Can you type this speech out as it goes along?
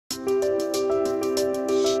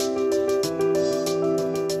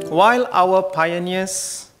While our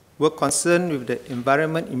pioneers were concerned with the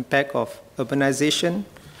environment impact of urbanization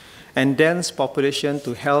and dense population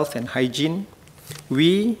to health and hygiene,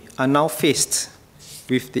 we are now faced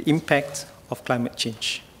with the impact of climate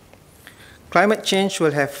change. Climate change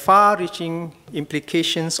will have far-reaching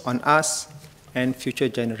implications on us and future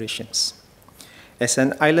generations. As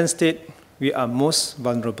an island state, we are most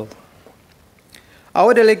vulnerable.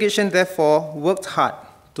 Our delegation, therefore, worked hard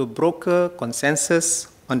to broker consensus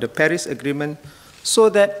on the Paris Agreement so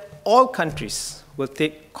that all countries will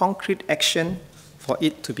take concrete action for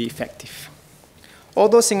it to be effective.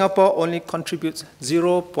 Although Singapore only contributes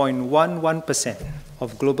 0.11%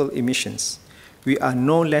 of global emissions, we are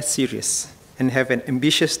no less serious and have an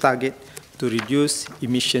ambitious target to reduce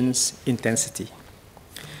emissions intensity.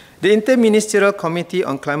 The Interministerial Committee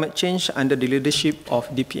on Climate Change, under the leadership of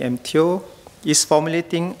DPM Teo, is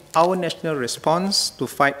formulating our national response to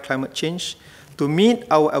fight climate change, to meet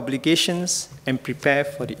our obligations and prepare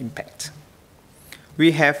for the impact.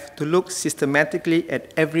 We have to look systematically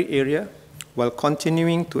at every area while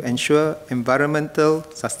continuing to ensure environmental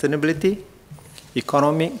sustainability,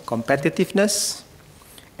 economic competitiveness,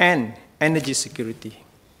 and energy security.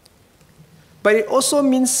 But it also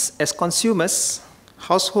means, as consumers,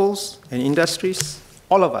 households, and industries,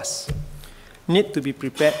 all of us need to be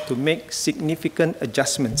prepared to make significant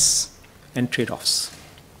adjustments and trade-offs.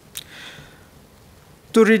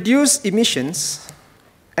 To reduce emissions,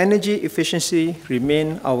 energy efficiency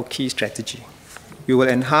remains our key strategy. We will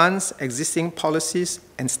enhance existing policies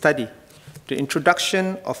and study the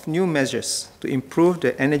introduction of new measures to improve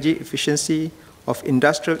the energy efficiency of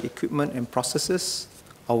industrial equipment and processes,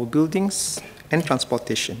 our buildings, and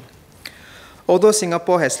transportation. Although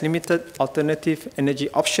Singapore has limited alternative energy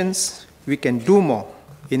options, we can do more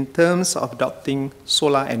in terms of adopting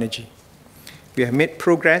solar energy. We have made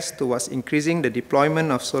progress towards increasing the deployment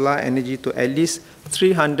of solar energy to at least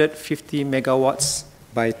 350 megawatts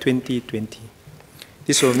by 2020.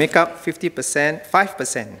 This will make up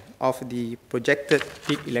 5% of the projected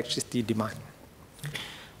peak electricity demand.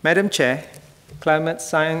 Madam Chair, climate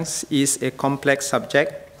science is a complex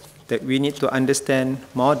subject that we need to understand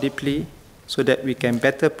more deeply so that we can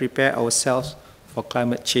better prepare ourselves for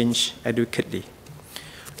climate change adequately.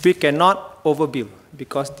 We cannot overbuild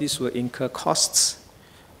because this will incur costs,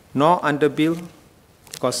 nor underbuild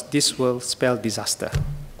because this will spell disaster.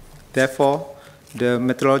 Therefore, the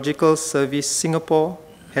Meteorological Service Singapore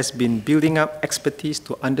has been building up expertise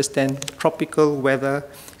to understand tropical weather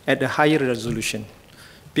at a higher resolution.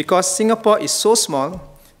 Because Singapore is so small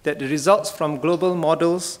that the results from global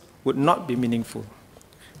models would not be meaningful.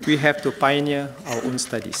 We have to pioneer our own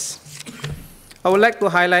studies. I would like to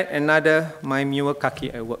highlight another MEWR kaki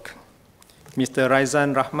at work, Mr.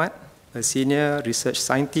 Raizan Rahmat, a senior research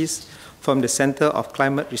scientist from the Center of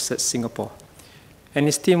Climate Research Singapore. And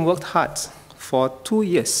his team worked hard for 2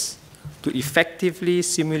 years to effectively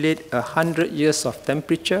simulate 100 years of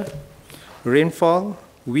temperature, rainfall,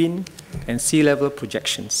 wind, and sea level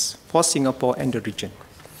projections for Singapore and the region.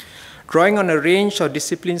 Drawing on a range of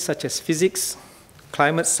disciplines such as physics,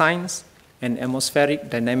 climate science, and atmospheric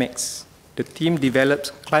dynamics, the team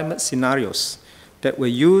developed climate scenarios that were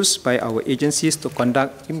used by our agencies to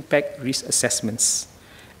conduct impact risk assessments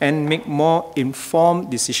and make more informed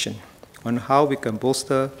decisions on how we can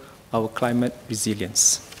bolster our climate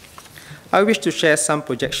resilience. I wish to share some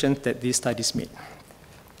projections that these studies made.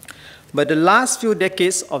 But the last few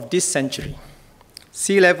decades of this century,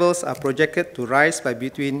 sea levels are projected to rise by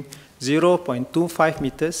between 0.25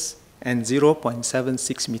 meters and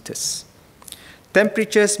 0.76 meters.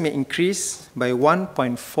 Temperatures may increase by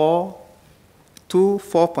 1.4 to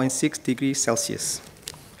 4.6 degrees Celsius,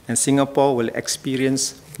 and Singapore will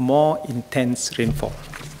experience more intense rainfall.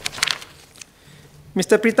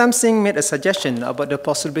 Mr. Pritam Singh made a suggestion about the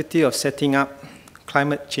possibility of setting up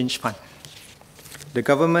climate change fund. The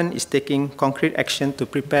government is taking concrete action to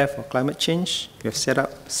prepare for climate change. We have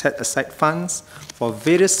set aside funds for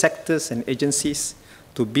various sectors and agencies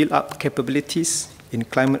to build up capabilities in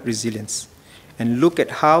climate resilience and look at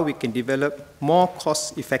how we can develop more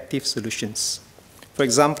cost-effective solutions. For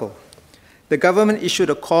example, the government issued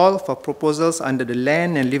a call for proposals under the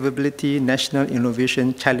Land and Livability National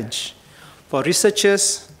Innovation Challenge for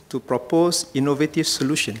researchers to propose innovative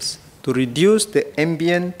solutions to reduce the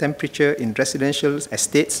ambient temperature in residential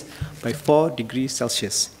estates by 4 degrees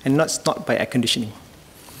Celsius, and not by air conditioning.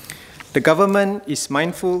 The government is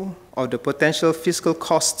mindful of the potential fiscal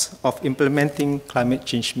costs of implementing climate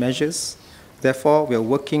change measures. Therefore, we are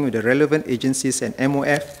working with the relevant agencies and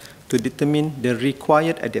MOF to determine the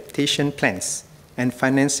required adaptation plans and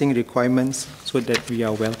financing requirements so that we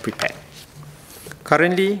are well prepared.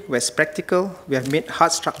 Currently, where it's practical, we have made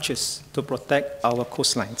hard structures to protect our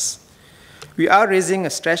coastlines. We are raising a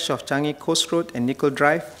stretch of Changi Coast Road and Nickel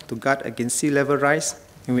Drive to guard against sea level rise,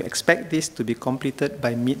 and we expect this to be completed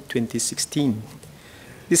by mid-2016.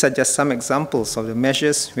 These are just some examples of the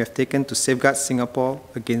measures we have taken to safeguard Singapore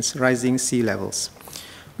against rising sea levels.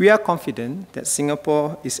 We are confident that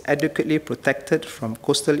Singapore is adequately protected from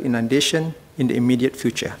coastal inundation in the immediate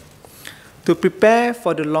future. To prepare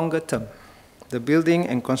for the longer term, the Building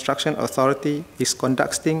and Construction Authority is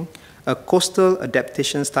conducting a coastal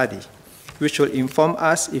adaptation study, which will inform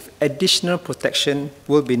us if additional protection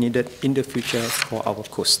will be needed in the future for our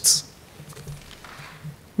coasts.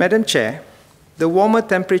 Madam Chair, the warmer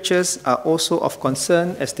temperatures are also of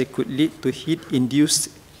concern as they could lead to heat-induced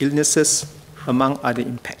illnesses, among other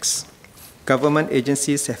impacts. Government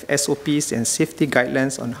agencies have SOPs and safety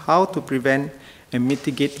guidelines on how to prevent and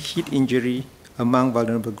mitigate heat injury among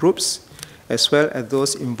vulnerable groups, as well as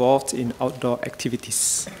those involved in outdoor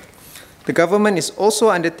activities. The government is also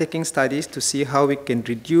undertaking studies to see how we can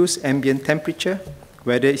reduce ambient temperature,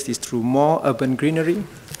 whether it is through more urban greenery,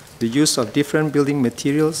 the use of different building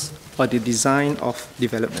materials, or the design of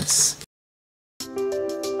developments.